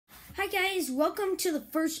guys, welcome to the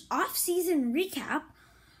first off-season recap.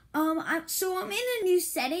 I'm in a new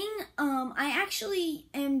setting. I actually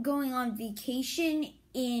am going on vacation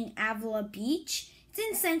in Avila Beach. It's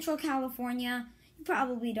in Central California. You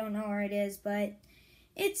probably don't know where it is, but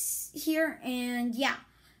it's here, and yeah.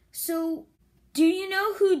 So, do you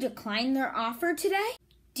know who declined their offer today?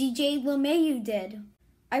 DJ LeMahieu did.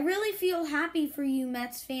 I really feel happy for you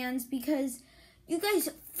Mets fans because you guys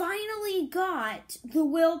finally got the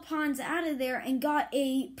Will Ponds out of there and got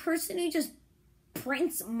a person who just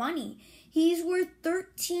prints money. He's worth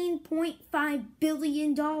 $13.5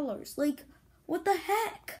 billion. Like, what the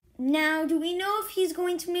heck? Now, do we know if he's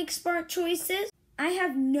going to make smart choices? I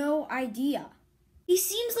have no idea. He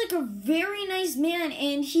seems like a very nice man,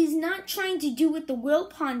 and he's not trying to do what the Will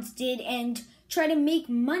Ponds did and try to make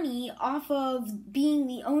money off of being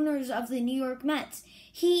the owners of the New York Mets.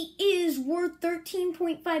 He is worth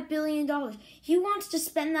 $13.5 billion. He wants to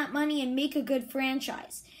spend that money and make a good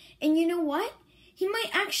franchise. And you know what? He might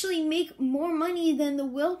actually make more money than the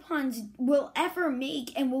Will Ponds will ever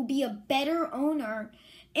make and will be a better owner.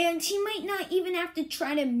 And he might not even have to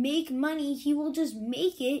try to make money. He will just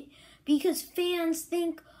make it because fans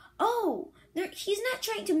think, oh, he's not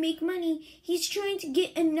trying to make money. He's trying to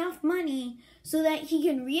get enough money so that he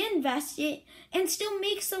can reinvest it and still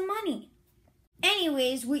make some money.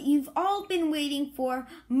 Anyways, what you've all been waiting for,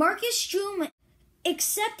 Marcus Stroman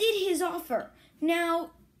accepted his offer.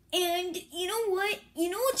 Now, and you know what? You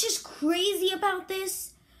know what's just crazy about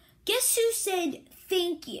this? Guess who said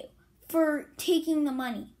thank you for taking the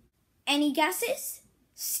money? Any guesses?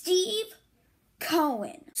 Steve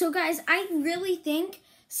Cohen. So guys, I really think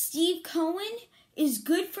Steve Cohen is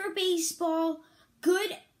good for baseball,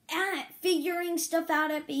 good at figuring stuff out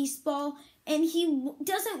at baseball, and he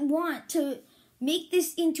doesn't want to make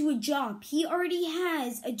this into a job. He already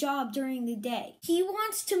has a job during the day. He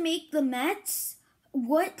wants to make the Mets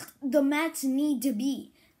what the Mets need to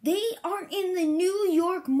be. They are in the New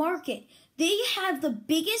York market. They have the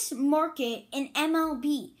biggest market in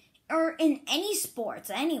MLB, or in any sports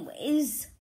anyways.